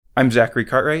I'm Zachary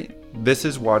Cartwright. This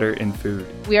is Water and Food.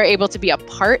 We are able to be a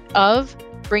part of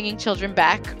bringing children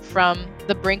back from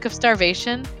the brink of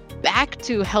starvation, back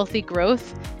to healthy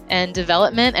growth and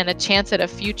development and a chance at a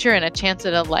future and a chance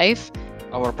at a life.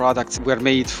 Our products were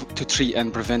made to treat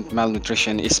and prevent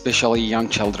malnutrition, especially young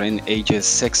children ages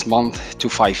 6 months to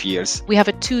 5 years. We have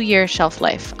a 2-year shelf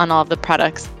life on all of the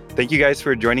products. Thank you guys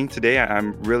for joining today.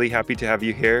 I'm really happy to have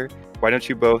you here. Why don't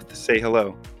you both say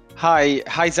hello?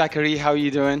 Hi Zachary, how are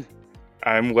you doing?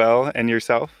 I'm well, and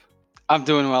yourself? I'm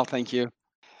doing well, thank you.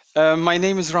 My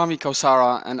name is Rami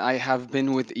Kausara, and I have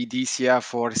been with Edisia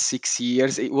for 6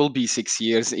 years. It will be 6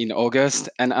 years in August,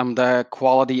 and I'm the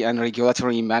quality and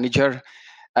regulatory manager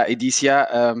at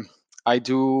Edisia. I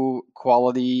do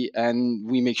quality, and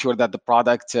we make sure that the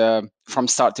product from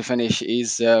start to finish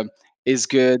is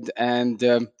good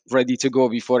and ready to go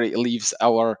before it leaves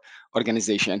our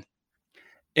organization.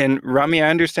 And Rami, I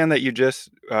understand that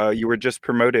you were just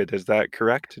promoted. Is that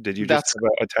correct? Did you just That's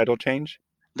have a title change?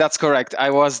 that's correct. I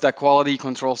was the quality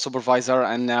control supervisor,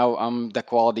 and now I'm the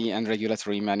quality and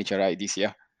regulatory manager at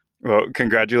Edisia. Well,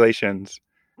 congratulations.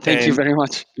 Thank you And very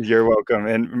much. you're welcome.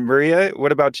 And Maria,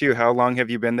 what about you? How long have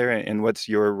you been there, and what's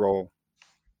your role?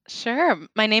 Sure.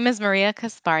 My name is Maria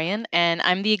Kasparian, and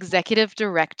I'm the executive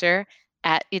director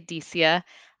at Edisia.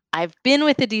 I've been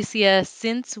with Edisia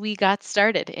since we got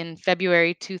started in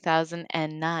February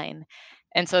 2009.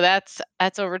 And so that's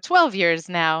over 12 years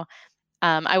now.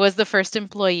 I was the first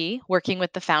employee working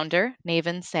with the founder,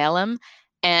 Naven Salem,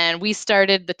 and we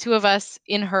started, the two of us,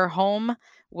 in her home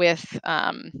with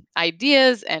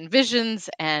ideas and visions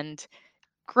and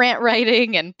grant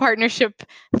writing and partnership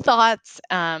thoughts.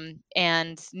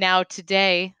 And now,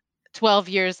 today, 12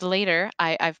 years later,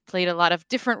 I've played a lot of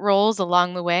different roles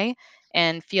along the way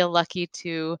and feel lucky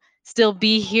to still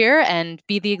be here and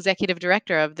be the executive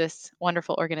director of this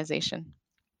wonderful organization.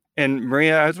 And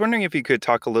Maria, I was wondering if you could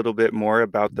talk a little bit more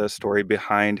about the story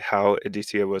behind how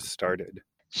Edicia was started.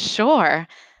 Sure.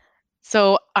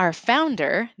 So, our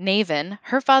founder, Naven,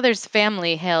 her father's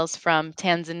family hails from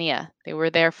Tanzania. They were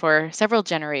there for several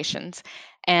generations.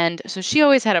 And so she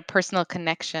always had a personal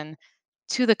connection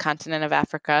to the continent of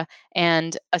Africa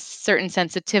and a certain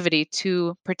sensitivity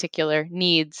to particular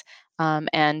needs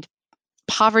and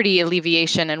poverty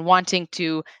alleviation and wanting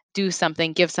to do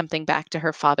something, give something back to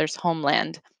her father's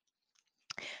homeland.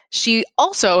 She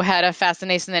also had a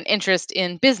fascination and interest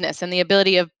in business and the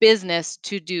ability of business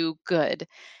to do good.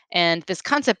 And this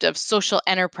concept of social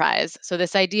enterprise. So,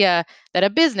 this idea that a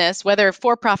business, whether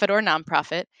for profit or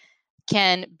nonprofit,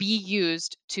 can be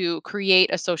used to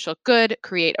create a social good,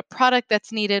 create a product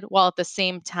that's needed, while at the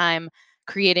same time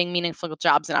creating meaningful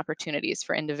jobs and opportunities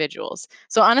for individuals.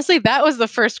 So, honestly, that was the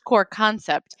first core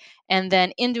concept. And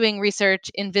then, in doing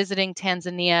research, in visiting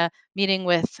Tanzania, meeting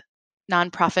with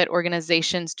nonprofit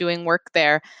organizations doing work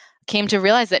there, came to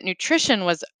realize that nutrition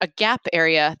was a gap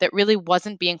area that really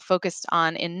wasn't being focused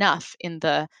on enough in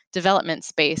the development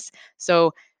space.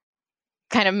 So,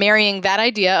 kind of marrying that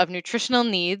idea of nutritional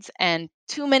needs and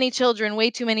too many children, way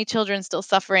too many children still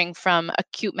suffering from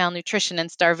acute malnutrition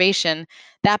and starvation,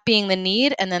 that being the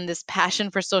need, and then this passion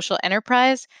for social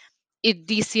enterprise,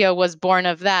 Edicia was born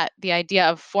of that, the idea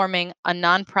of forming a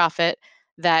nonprofit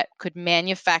that could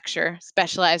manufacture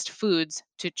specialized foods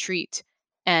to treat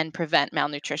and prevent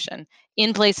malnutrition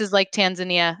in places like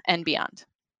Tanzania and beyond.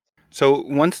 So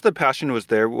once the passion was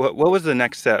there, what was the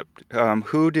next step?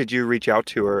 Who did you reach out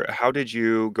to, or how did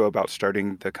you go about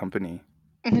starting the company?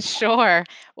 Sure.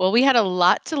 Well, we had a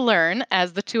lot to learn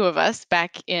as the two of us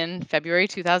back in February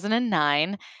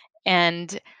 2009.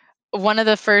 And one of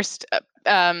the first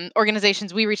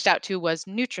organizations we reached out to was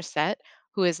Nutriset,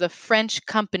 who is the French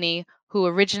company who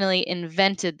originally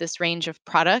invented this range of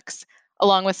products,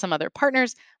 along with some other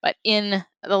partners, but in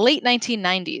the late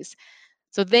 1990s.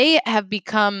 So they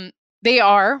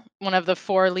are one of the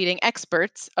four leading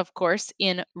experts, of course,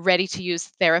 in ready to use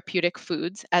therapeutic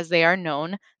foods, as they are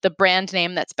known. The brand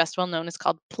name that's best well known is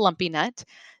called Plumpy Nut.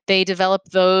 They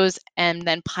developed those and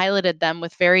then piloted them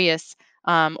with various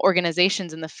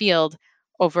organizations in the field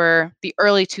over the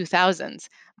early 2000s.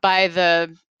 By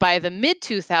the mid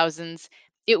 2000s,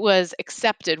 it was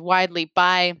accepted widely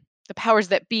by the powers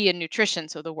that be in nutrition.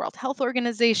 So, the World Health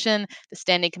Organization, the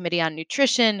Standing Committee on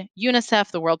Nutrition,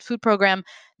 UNICEF, the World Food Program,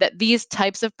 that these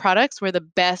types of products were the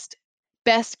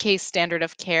best case standard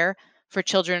of care for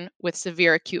children with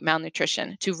severe acute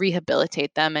malnutrition to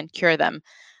rehabilitate them and cure them.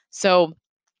 So,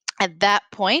 at that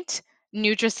point,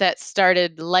 Nutriset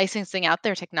started licensing out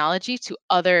their technology to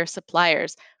other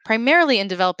suppliers, primarily in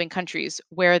developing countries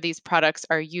where these products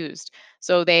are used.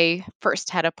 So they first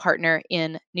had a partner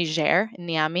in Niger, in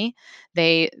Niamey.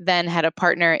 They then had a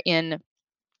partner in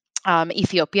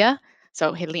Ethiopia,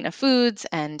 so Helena Foods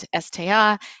and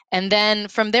STA. And then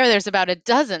from there, there's about a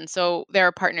dozen. So there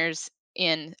are partners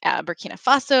in Burkina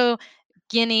Faso,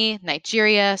 Guinea,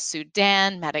 Nigeria,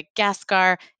 Sudan,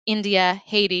 Madagascar, India,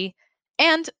 Haiti,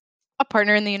 and a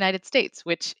partner in the United States,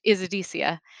 which is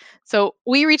Adicea. So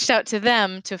we reached out to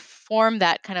them to form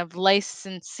that kind of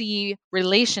licensee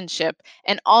relationship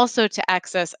and also to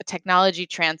access a technology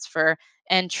transfer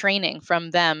and training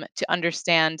from them to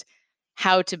understand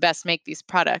how to best make these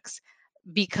products.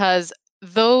 Because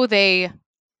though they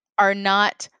are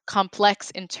not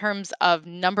complex in terms of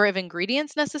number of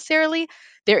ingredients necessarily,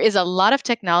 there is a lot of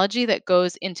technology that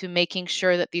goes into making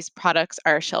sure that these products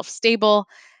are shelf stable,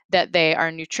 that they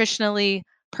are nutritionally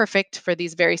perfect for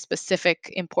these very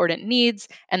specific important needs,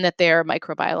 and that they are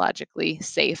microbiologically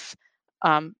safe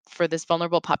for this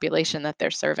vulnerable population that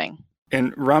they're serving.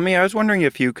 And Rami, I was wondering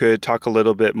if you could talk a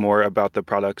little bit more about the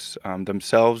products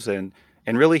themselves and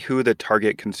really who the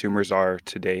target consumers are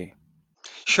today.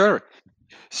 Sure.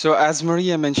 So, as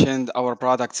Maria mentioned, our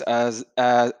products as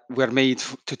were made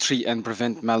to treat and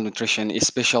prevent malnutrition,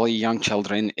 especially young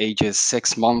children ages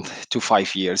 6 months to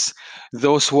 5 years,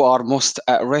 those who are most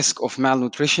at risk of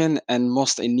malnutrition and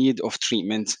most in need of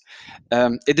treatment.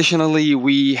 Additionally,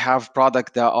 we have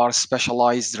products that are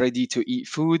specialized, ready-to-eat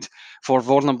food for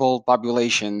vulnerable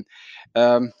population,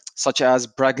 such as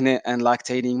pregnant and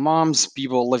lactating moms,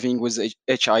 people living with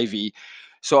HIV.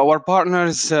 So our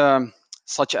partners,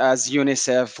 such as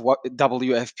UNICEF,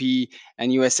 WFP,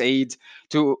 and USAID,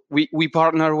 we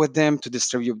partner with them to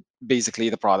distribute basically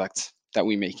the products that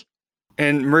we make.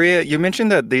 And Maria, you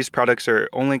mentioned that these products are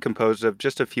only composed of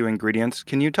just a few ingredients.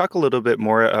 Can you talk a little bit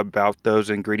more about those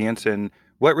ingredients and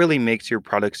what really makes your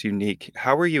products unique?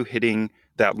 How are you hitting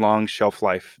that long shelf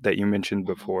life that you mentioned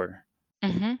before?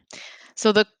 Mhm.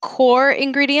 So the core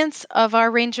ingredients of our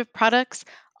range of products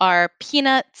are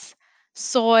peanuts,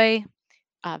 soy,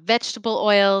 vegetable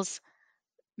oils,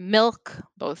 milk,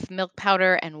 both milk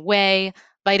powder and whey,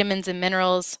 vitamins and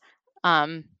minerals.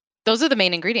 Um, those are the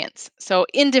main ingredients. So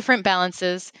in different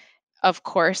balances, of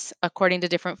course, according to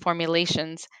different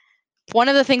formulations. One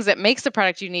of the things that makes the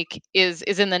product unique is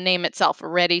in the name itself,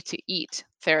 ready to eat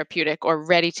therapeutic or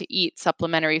ready to eat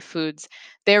supplementary foods.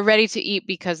 They're ready to eat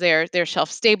because they're shelf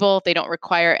stable. They don't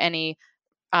require any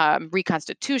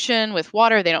reconstitution with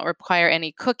water. They don't require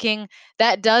any cooking.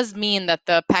 That does mean that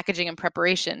the packaging and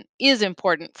preparation is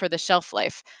important for the shelf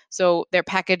life. So they're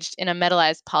packaged in a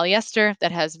metallized polyester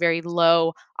that has very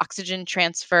low oxygen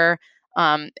transfer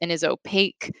and is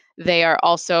opaque. They are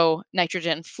also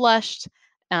nitrogen flushed.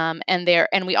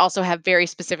 And we also have very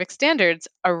specific standards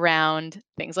around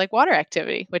things like water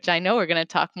activity, which I know we're going to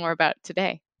talk more about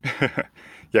today.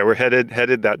 Yeah, we're headed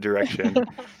that direction.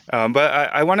 But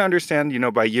I want to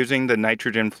understand, by using the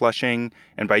nitrogen flushing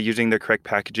and by using the correct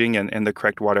packaging and the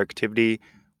correct water activity,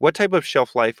 what type of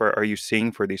shelf life are you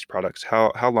seeing for these products?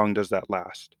 How long does that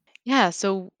last? Yeah,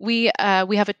 so we have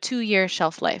a 2-year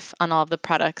shelf life on all of the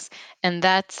products, and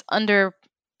that's under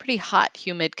pretty hot,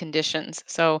 humid conditions.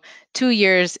 So 2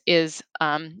 years is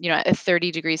at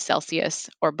 30 degrees Celsius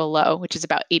or below, which is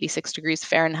about 86 degrees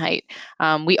Fahrenheit.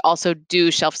 We also do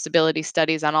shelf stability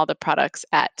studies on all the products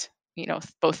at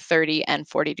both 30 and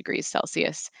 40 degrees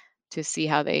Celsius to see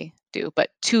how they do.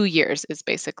 But 2 years is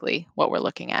basically what we're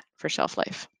looking at for shelf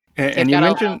life. They've And you got a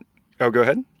mentioned, oh, go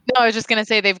ahead. no, I was just going to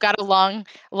say they've got a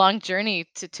long journey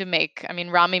to make. I mean,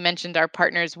 Rami mentioned our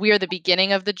partners. We are the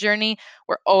beginning of the journey.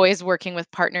 We're always working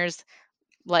with partners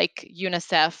like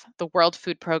UNICEF, the World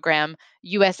Food Program,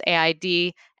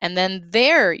 USAID, and then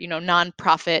their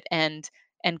nonprofit and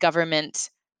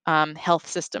government health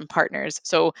system partners.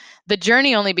 So the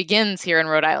journey only begins here in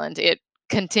Rhode Island. It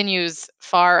continues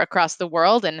far across the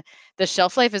world, and the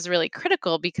shelf life is really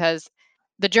critical because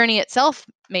the journey itself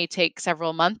may take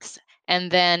several months,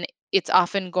 and then it's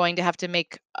often going to have to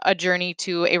make a journey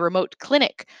to a remote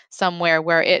clinic somewhere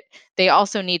where they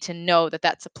also need to know that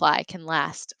that supply can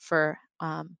last for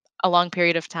a long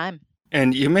period of time.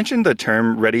 And you mentioned the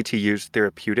term ready-to-use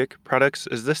therapeutic products.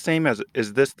 Is this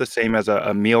the same as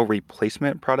a meal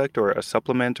replacement product or a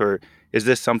supplement, or is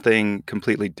this something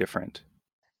completely different?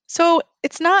 So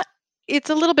it's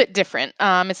a little bit different.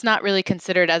 It's not really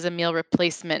considered as a meal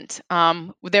replacement.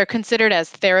 They're considered as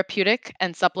therapeutic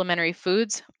and supplementary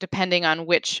foods, depending on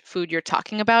which food you're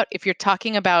talking about. If you're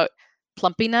talking about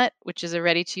Plumpy Nut, which is a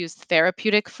ready-to-use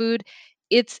therapeutic food,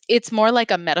 it's more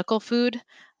like a medical food.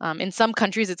 In some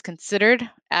countries, it's considered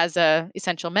as a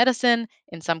essential medicine.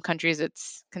 In some countries,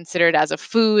 it's considered as a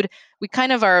food. We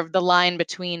kind of are the line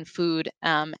between food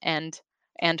and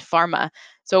pharma.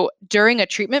 So during a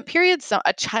treatment period, so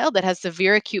a child that has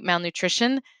severe acute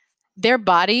malnutrition, their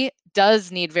body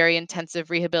does need very intensive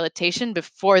rehabilitation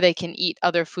before they can eat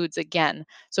other foods again.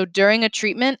 So during a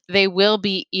treatment, they will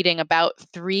be eating about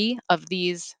 3 of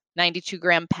these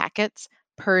 92-gram packets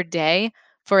per day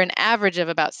for an average of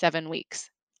about 7 weeks.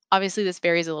 Obviously, this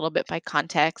varies a little bit by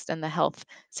context and the health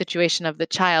situation of the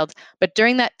child, but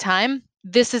during that time,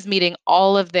 this is meeting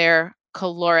all of their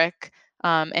caloric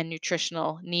and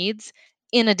nutritional needs,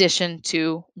 in addition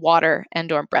to water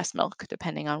and or breast milk,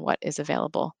 depending on what is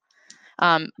available.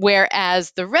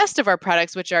 Whereas the rest of our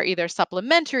products, which are either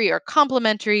supplementary or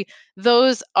complementary,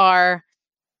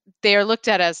 they are looked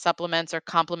at as supplements or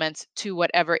complements to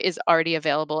whatever is already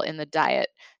available in the diet.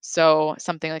 So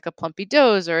something like a Plumpy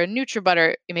Doze or a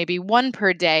NutriButter, it may be 1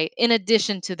 per day in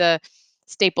addition to the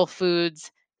staple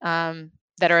foods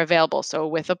that are available. So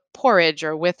with a porridge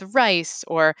or with rice,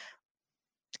 or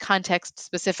context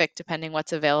specific depending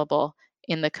what's available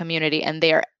in the community. And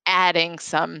they are adding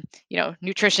some,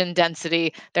 nutrition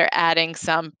density. They're adding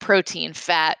some protein,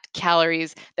 fat,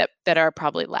 calories that are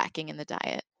probably lacking in the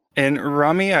diet. And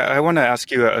Rami, I want to ask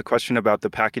you a question about the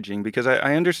packaging, because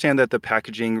I understand that the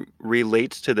packaging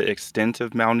relates to the extent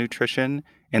of malnutrition,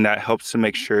 and that helps to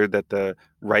make sure that the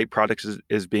right products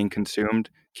is being consumed.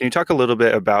 Can you talk a little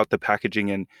bit about the packaging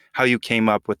and how you came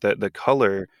up with the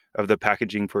color of the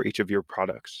packaging for each of your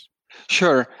products?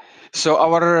 Sure. So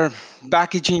our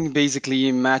packaging basically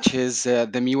matches the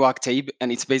MUAC tape,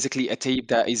 and it's basically a tape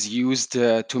that is used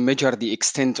to measure the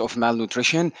extent of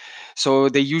malnutrition. So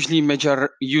they usually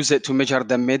use it to measure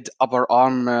the mid upper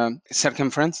arm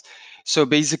circumference. So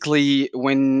basically,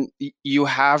 when you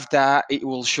have that, it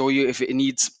will show you if it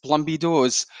needs Plumpy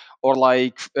Dose, or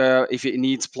like if it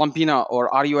needs Plumpina or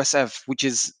RUSF, which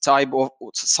is type of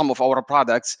some of our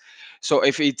products. So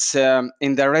if it's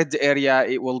in the red area,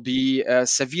 it will be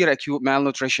severe acute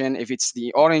malnutrition. If it's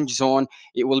the orange zone,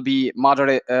 it will be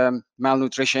moderate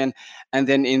malnutrition. And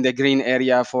then in the green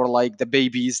area for like the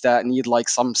babies that need like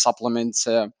some supplements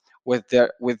with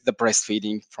the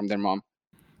breastfeeding from their mom.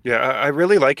 Yeah, I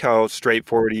really like how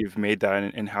straightforward you've made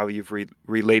that, and how you've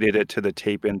related it to the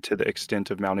tape and to the extent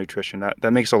of malnutrition.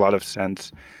 That makes a lot of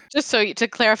sense. Just to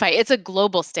clarify, it's a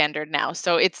global standard now.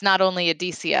 So it's not only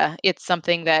ADCEA, it's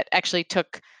something that actually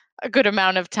took a good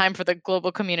amount of time for the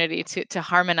global community to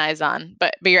harmonize on.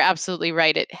 But you're absolutely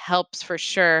right. It helps for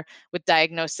sure with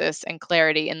diagnosis and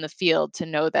clarity in the field to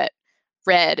know that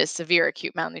red is severe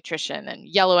acute malnutrition, and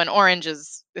yellow and orange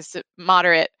is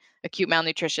moderate acute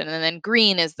malnutrition, and then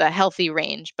green is the healthy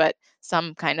range, but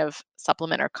some kind of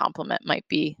supplement or complement might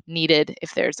be needed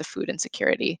if there's a food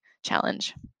insecurity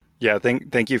challenge. Yeah,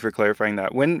 thank you for clarifying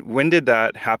that. When did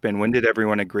that happen? When did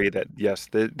everyone agree that yes,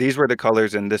 these were the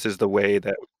colors and this is the way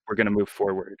that we're going to move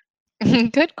forward?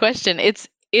 Good question. It's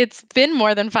been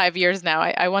more than 5 years now.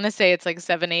 I want to say it's like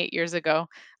 7, 8 years ago.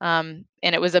 And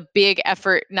it was a big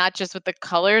effort, not just with the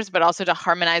colors, but also to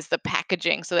harmonize the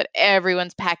packaging so that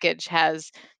everyone's package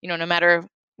has, no matter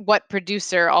what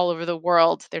producer all over the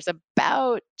world, there's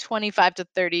about 25 to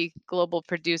 30 global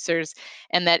producers,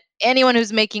 and that anyone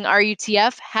who's making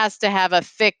RUTF has to have a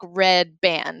thick red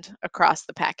band across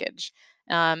the package.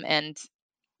 And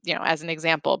as an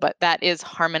example, but that is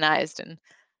harmonized, and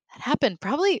that happened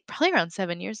probably around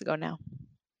 7 years ago now.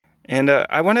 And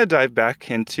I want to dive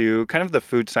back into kind of the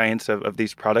food science of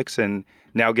these products, and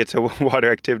now get to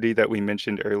water activity that we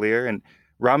mentioned earlier. And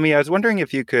Rami, I was wondering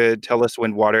if you could tell us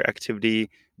when water activity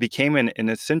became an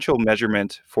essential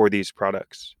measurement for these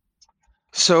products.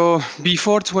 So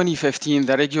before 2015,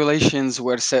 the regulations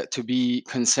were set to be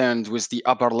concerned with the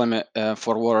upper limit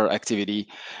for water activity.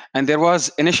 And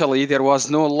initially, there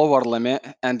was no lower limit,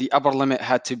 and the upper limit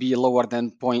had to be lower than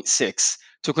zero point 0.6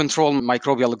 to control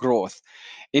microbial growth.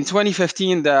 In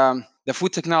 2015, the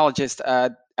food technologists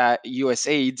at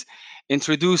USAID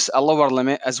introduced a lower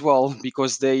limit as well,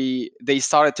 because they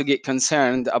started to get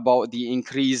concerned about the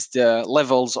increased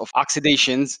levels of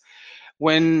oxidations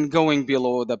when going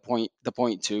below the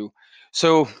point 2.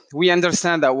 So we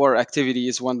understand that water activity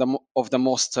is one of the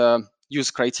most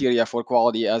used criteria for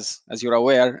quality, as you're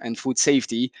aware, and food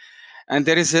safety. And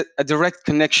there is a direct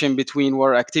connection between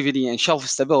water activity and shelf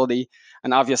stability,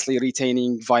 and obviously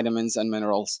retaining vitamins and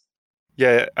minerals.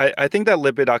 Yeah, I think that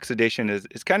lipid oxidation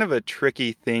is kind of a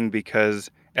tricky thing, because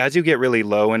as you get really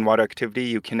low in water activity,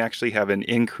 you can actually have an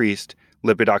increased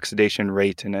lipid oxidation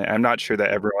rate. And I'm not sure that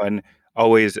everyone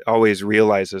always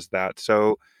realizes that.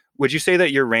 So would you say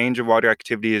that your range of water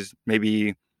activity is maybe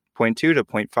zero point 0.2 to zero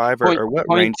point 0.5, Point or what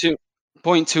point range? two.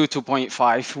 Point 2 to point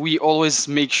 0.5. We always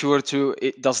make sure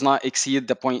it does not exceed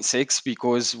the point 0.6,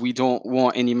 because we don't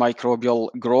want any microbial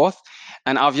growth,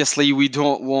 and obviously we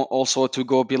don't want also to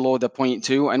go below the point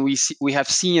 2. And we have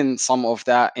seen some of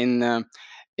that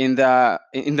in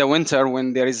the winter,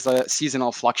 when there is a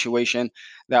seasonal fluctuation,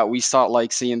 that we start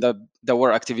like seeing the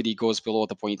water activity goes below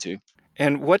the 0.2.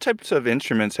 And what types of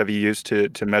instruments have you used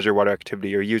to measure water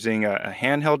activity? Are you using a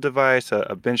handheld device,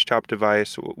 a benchtop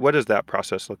device? What does that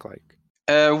process look like?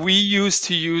 We used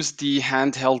to use the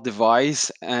handheld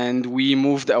device, and we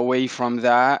moved away from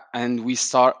that, and we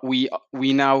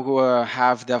now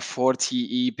have the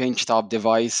 4TE benchtop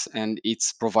device, and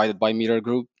it's provided by Meter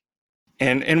Group.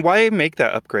 And why make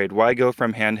that upgrade? Why go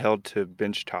from handheld to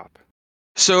benchtop?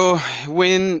 So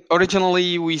when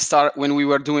originally when we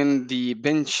were doing the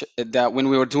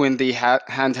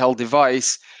handheld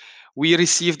device, we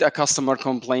received a customer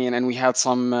complaint, and we had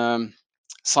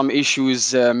some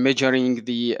issues measuring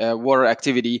the water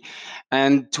activity.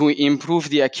 And to improve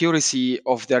the accuracy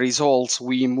of the results,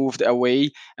 we moved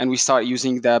away and we start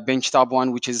using the benchtop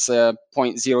one, which is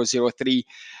 0.003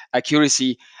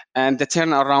 accuracy. And the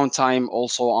turnaround time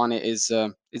also on it is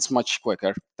it's much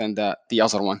quicker than the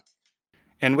other one.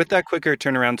 And with that quicker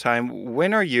turnaround time,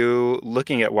 when are you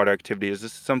looking at water activity? Is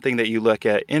this something that you look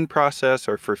at in process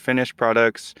or for finished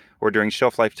products or during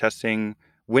shelf life testing?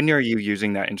 When are you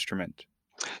using that instrument?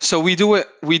 So we do it.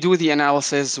 We do the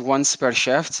analysis once per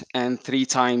shift and 3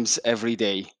 times every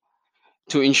day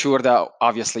to ensure that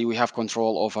obviously we have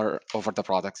control over the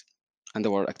product and the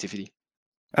water activity.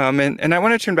 And I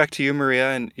want to turn back to you,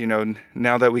 Maria. And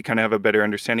now that we kind of have a better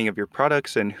understanding of your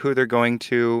products and who they're going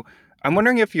to, I'm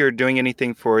wondering if you're doing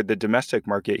anything for the domestic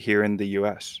market here in the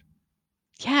U.S.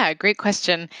 Yeah, great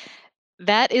question.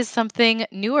 That is something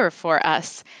newer for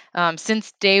us.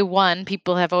 Since day one,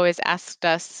 people have always asked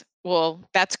us, "Well,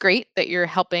 that's great that you're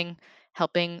helping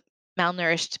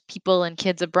malnourished people and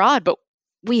kids abroad, but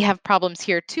we have problems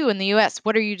here too in the U.S.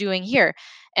 What are you doing here?"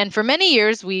 And for many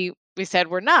years, we said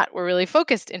we're not. We're really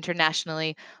focused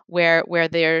internationally, where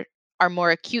there are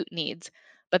more acute needs.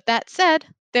 But that said,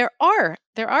 there are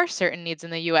certain needs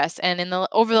in the U.S. And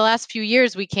over the last few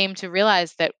years, we came to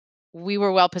realize that we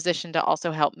were well positioned to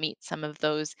also help meet some of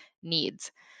those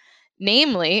needs,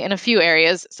 namely in a few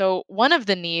areas. So, one of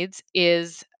the needs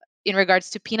is in regards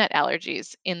to peanut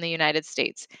allergies in the United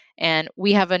States. And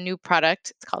we have a new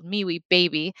product, it's called MeWe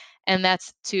Baby, and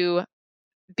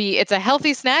it's a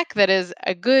healthy snack that is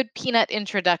a good peanut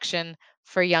introduction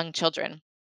for young children.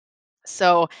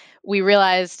 So, we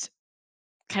realized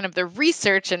kind of the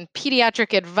research and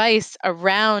pediatric advice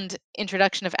around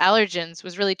introduction of allergens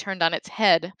was really turned on its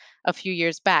head a few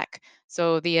years back.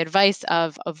 So the advice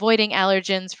of avoiding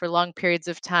allergens for long periods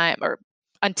of time or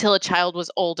until a child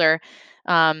was older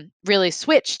really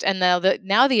switched. And now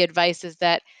the advice is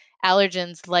that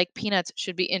allergens like peanuts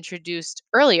should be introduced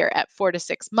earlier at 4 to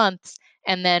 6 months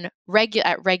and then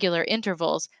at regular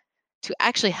intervals to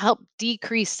actually help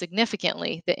decrease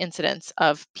significantly the incidence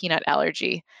of peanut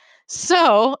allergy.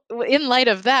 So, in light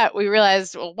of that, we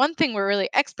realized, well, one thing we're really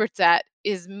experts at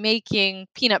is making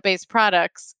peanut based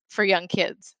products for young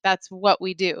kids. That's what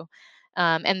we do.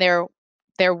 And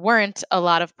there weren't a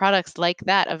lot of products like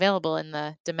that available in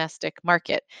the domestic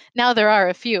market. Now there are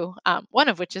a few, one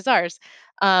of which is ours.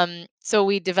 So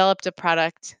we developed a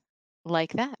product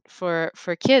like that for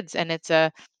kids, and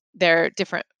they're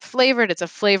different flavored. It's a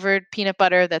flavored peanut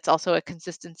butter that's also a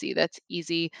consistency that's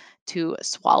easy to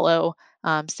swallow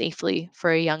safely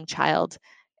for a young child.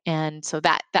 And so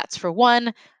that's for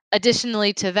one.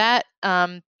 Additionally to that,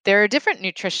 there are different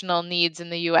nutritional needs in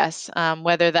the U.S.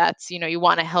 Whether that's you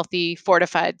want a healthy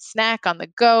fortified snack on the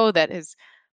go that is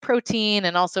protein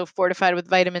and also fortified with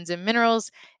vitamins and minerals,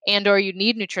 or you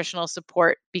need nutritional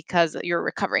support because you're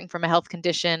recovering from a health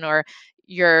condition or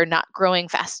you're not growing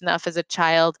fast enough as a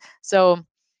child. So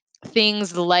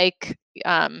things like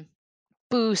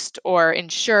Boost or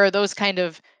Ensure, those kind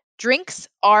of drinks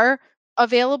are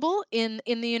available in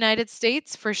the United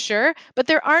States for sure, but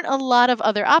there aren't a lot of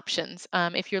other options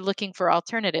if you're looking for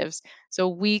alternatives. So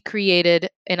we created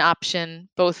an option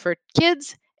both for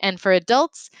kids and for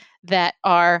adults that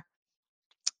are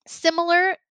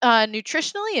similar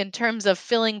nutritionally in terms of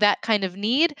filling that kind of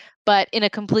need, but in a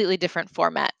completely different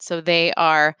format. So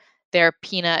they're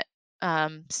peanut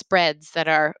spreads that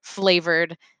are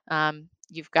flavored.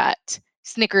 You've got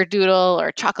snickerdoodle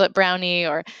or chocolate brownie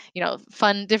or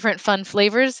different fun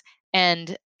flavors,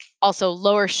 and also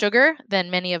lower sugar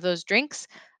than many of those drinks.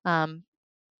 Um,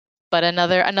 but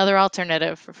another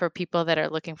alternative for people that are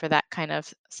looking for that kind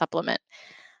of supplement.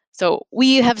 So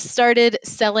we have started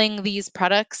selling these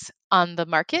products on the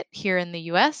market here in the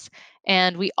US,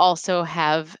 and we also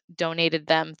have donated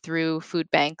them through food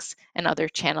banks and other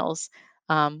channels.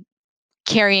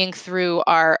 Carrying through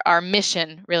our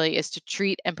mission really is to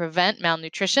treat and prevent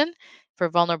malnutrition for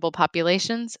vulnerable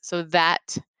populations. So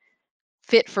that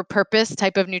fit for purpose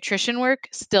type of nutrition work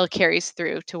still carries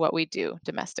through to what we do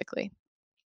domestically.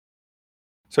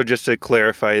 So just to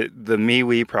clarify, the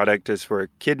MeWe product is for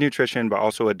kid nutrition, but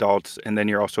also adults, and then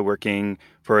you're also working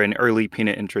for an early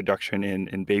peanut introduction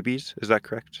in babies. Is that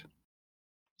correct?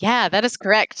 Yeah, that is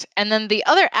correct. And then the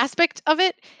other aspect of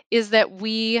it is that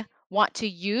we want to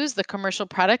use the commercial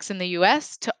products in the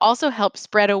US to also help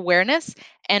spread awareness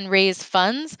and raise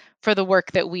funds for the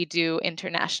work that we do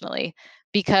internationally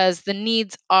because the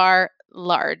needs are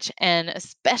large. And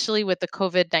especially with the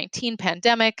COVID-19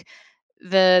 pandemic,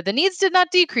 the needs did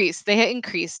not decrease; they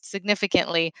increased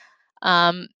significantly.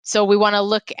 So we want to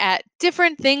look at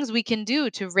different things we can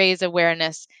do to raise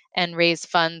awareness and raise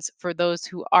funds for those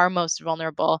who are most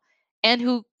vulnerable and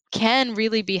who can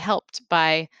really be helped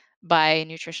by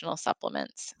nutritional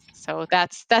supplements. So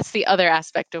that's the other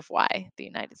aspect of why the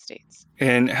United States.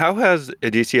 And how has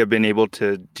Adicia been able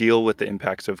to deal with the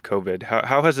impacts of COVID?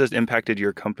 How has this impacted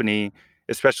your company,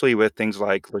 especially with things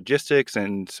like logistics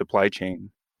and supply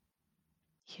chain?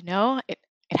 It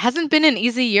hasn't been an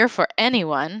easy year for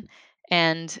anyone,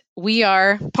 and we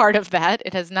are part of that.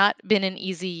 It has not been an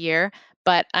easy year,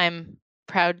 but I'm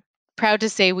proud to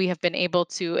say we have been able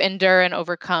to endure and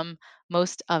overcome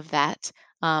most of that.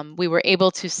 We were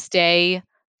able to stay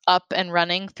up and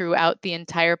running throughout the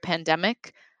entire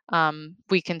pandemic.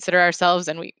 We consider ourselves,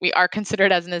 and we are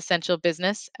considered as an essential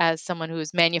business, as someone who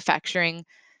is manufacturing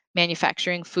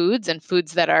foods and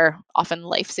foods that are often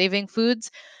life-saving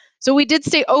foods. So we did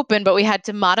stay open, but we had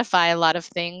to modify a lot of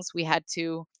things. We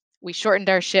shortened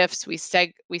our shifts. We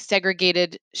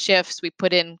segregated shifts. We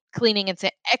put in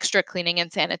extra cleaning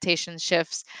and sanitation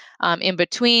shifts in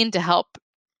between to help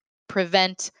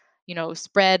prevent,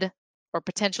 spread or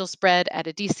potential spread at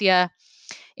Adicia.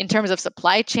 In terms of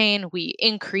supply chain, we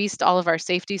increased all of our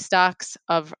safety stocks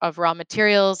of raw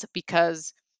materials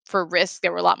because for risk,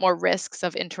 there were a lot more risks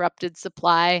of interrupted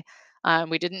supply.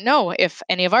 We didn't know if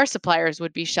any of our suppliers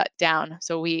would be shut down,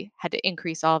 so we had to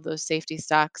increase all of those safety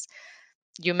stocks.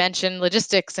 You mentioned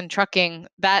logistics and trucking;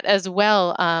 that as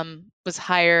well was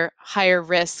higher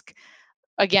risk.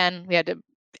 Again, we had to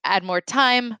add more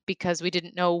time because we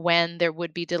didn't know when there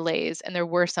would be delays, and there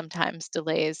were sometimes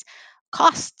delays.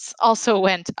 Costs also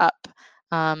went up.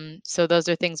 So those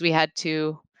are things we had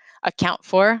to account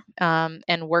for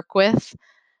and work with.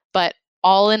 But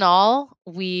all in all,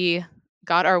 we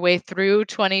got our way through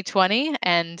 2020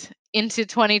 and into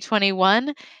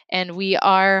 2021, and we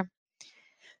are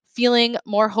feeling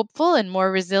more hopeful and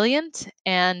more resilient,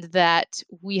 and that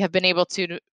we have been able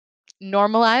to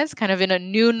normalize kind of in a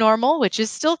new normal, which is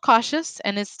still cautious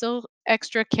and is still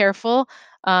extra careful.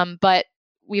 But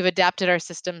we've adapted our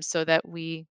systems so that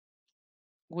we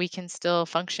can still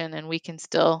function and we can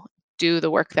still do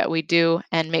the work that we do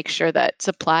and make sure that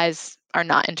supplies are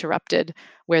not interrupted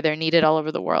where they're needed all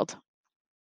over the world.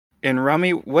 And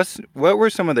Rami, what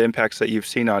were some of the impacts that you've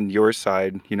seen on your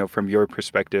side, from your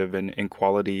perspective and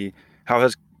quality? How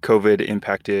has COVID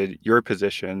impacted your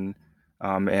position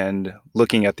and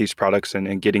looking at these products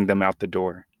and getting them out the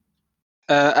door?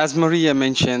 As Maria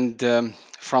mentioned,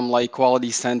 from like quality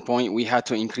standpoint, we had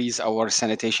to increase our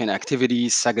sanitation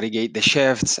activities, segregate the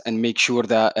shifts, and make sure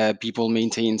that people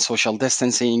maintain social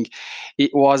distancing. It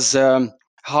was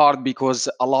hard because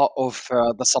a lot of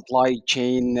the supply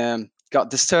chain got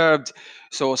disturbed.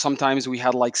 So sometimes we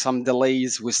had like some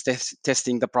delays with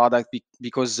testing the product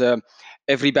because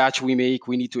every batch we make,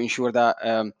 we need to ensure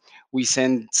that we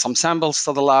send some samples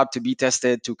to the lab to be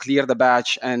tested to clear the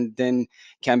batch, and then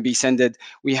can be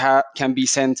can be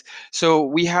sent. So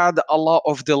we had a lot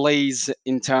of delays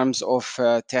in terms of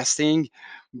testing,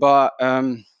 but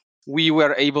we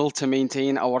were able to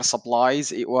maintain our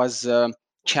supplies. It was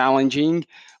challenging,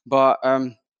 but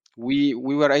we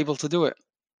were able to do it.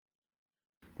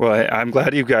 Well, I'm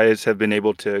glad you guys have been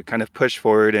able to kind of push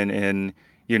forward and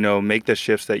make the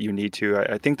shifts that you need to.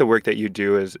 I think the work that you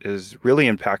do is really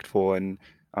impactful, and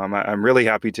I'm really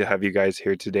happy to have you guys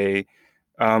here today.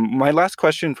 My last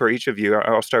question for each of you,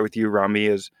 I'll start with you, Rami,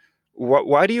 is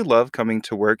why do you love coming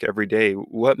to work every day?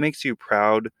 What makes you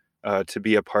proud to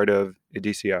be a part of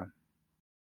Edicia?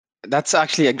 That's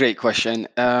actually a great question.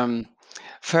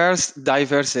 First,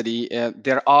 diversity.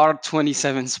 There are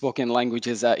 27 spoken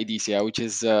languages at Edisia, which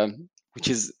is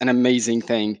an amazing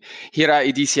thing. Here at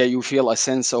Edisia, you feel a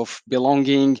sense of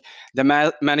belonging.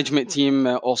 The management team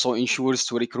also ensures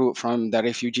to recruit from the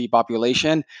refugee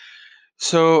population.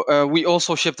 So we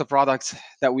also ship the products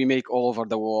that we make all over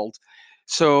the world.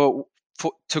 So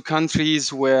to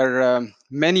countries where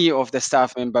many of the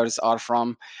staff members are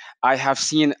from, I have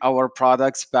seen our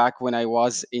products back when I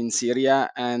was in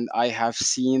Syria, and I have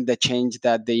seen the change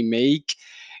that they make.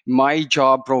 my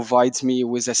job provides me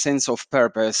with a sense of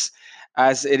purpose,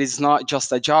 as it is not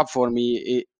just a job for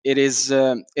me. It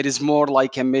is more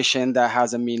like a mission that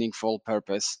has a meaningful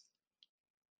purpose.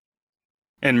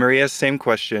 And Maria, same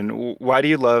question. Why do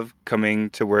you love coming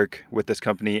to work with this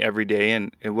company every day,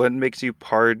 and what makes you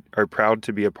proud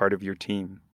to be a part of your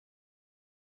team?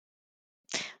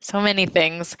 So many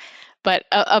things. But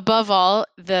above all,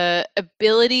 the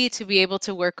ability to be able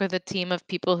to work with a team of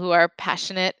people who are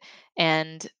passionate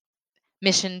and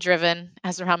mission driven,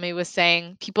 as Rami was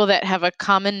saying, people that have a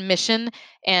common mission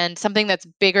and something that's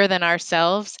bigger than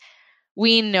ourselves.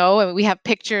 We know, and we have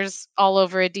pictures all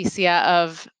over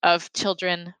Edisia of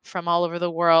children from all over the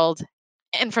world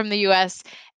and from the US,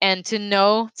 and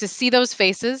to see those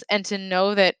faces and to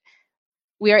know that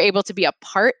we are able to be a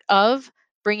part of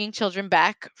bringing children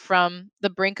back from the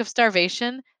brink of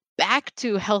starvation back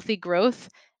to healthy growth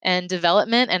and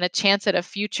development and a chance at a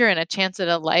future and a chance at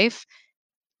a life.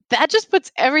 That just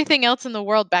puts everything else in the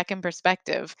world back in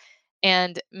perspective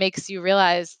and makes you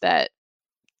realize that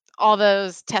all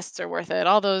those tests are worth it.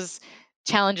 All those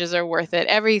challenges are worth it.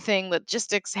 Everything,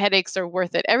 logistics, headaches are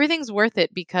worth it. Everything's worth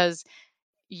it because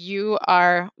you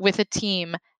are with a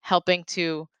team helping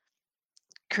to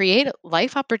create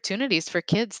life opportunities for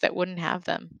kids that wouldn't have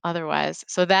them otherwise.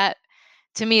 So that,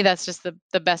 to me, that's just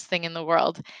the best thing in the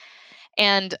world.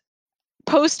 And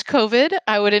post COVID,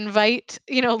 I would invite,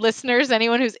 listeners,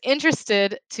 anyone who's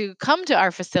interested to come to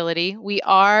our facility. We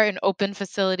are an open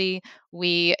facility.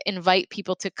 We invite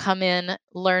people to come in,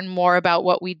 learn more about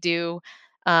what we do.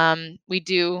 We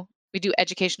do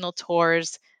educational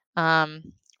tours.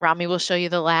 Rami will show you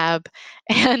the lab.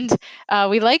 And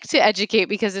we like to educate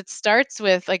because it starts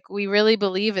with, we really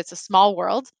believe it's a small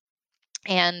world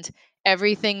and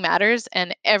everything matters,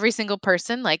 and every single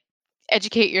person,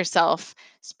 educate yourself,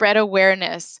 spread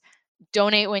awareness,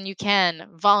 donate when you can,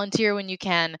 volunteer when you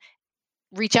can,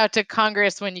 reach out to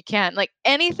Congress when you can.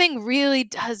 Anything really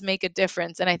does make a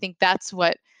difference. And I think that's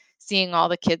what seeing all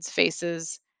the kids'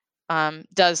 faces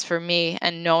does for me,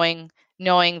 and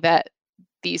knowing that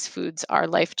these foods are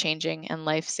life-changing and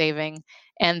life-saving,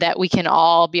 and that we can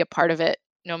all be a part of it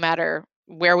no matter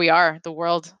where we are. The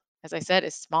world, as I said,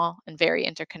 is small and very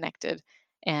interconnected,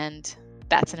 and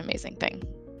that's an amazing thing.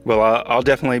 Well, I'll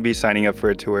definitely be signing up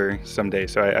for a tour someday,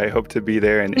 so I hope to be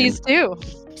there and Please do.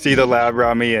 See the lab,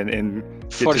 Rami, and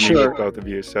get For to sure. meet both of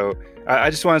you. So I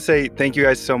just want to say thank you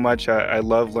guys so much. I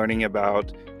love learning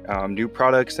about new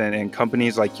products and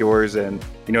companies like yours, and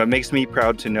it makes me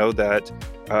proud to know that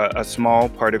a small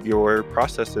part of your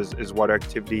process is water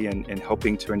activity and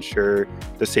helping to ensure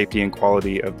the safety and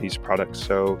quality of these products.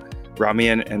 So Rami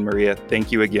and Maria,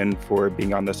 thank you again for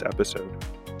being on this episode.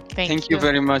 Thank you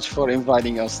very much for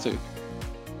inviting us too.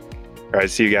 All right,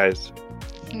 see you guys.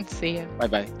 See you.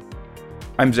 Bye-bye.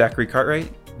 I'm Zachary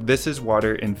Cartwright. This is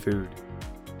Water and Food.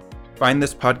 Find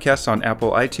this podcast on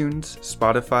Apple iTunes,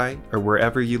 Spotify, or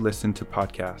wherever you listen to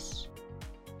podcasts.